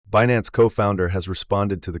Binance co-founder has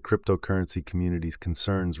responded to the cryptocurrency community's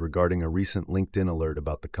concerns regarding a recent LinkedIn alert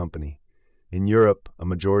about the company. In Europe, a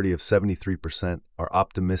majority of 73% are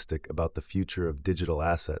optimistic about the future of digital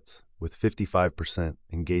assets, with 55%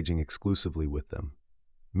 engaging exclusively with them.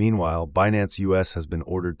 Meanwhile, Binance US has been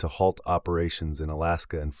ordered to halt operations in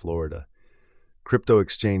Alaska and Florida. Crypto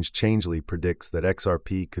exchange Changely predicts that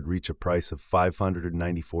XRP could reach a price of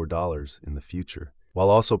 $594 in the future, while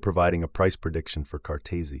also providing a price prediction for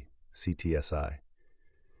Cartesi, CTSI.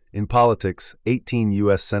 In politics, 18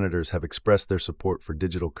 U.S. senators have expressed their support for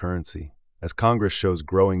digital currency, as Congress shows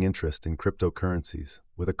growing interest in cryptocurrencies,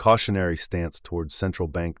 with a cautionary stance towards central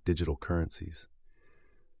bank digital currencies.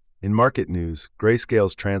 In market news,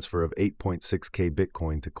 Grayscale's transfer of 8.6K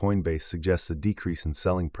Bitcoin to Coinbase suggests a decrease in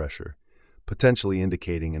selling pressure, potentially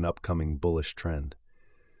indicating an upcoming bullish trend.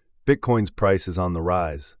 Bitcoin's price is on the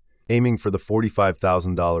rise, aiming for the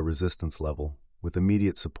 $45,000 resistance level, with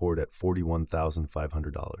immediate support at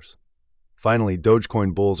 $41,500. Finally,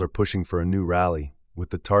 Dogecoin bulls are pushing for a new rally,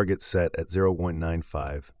 with the target set at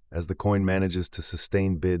 0.95, as the coin manages to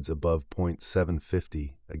sustain bids above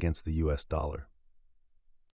 0.750 against the US dollar.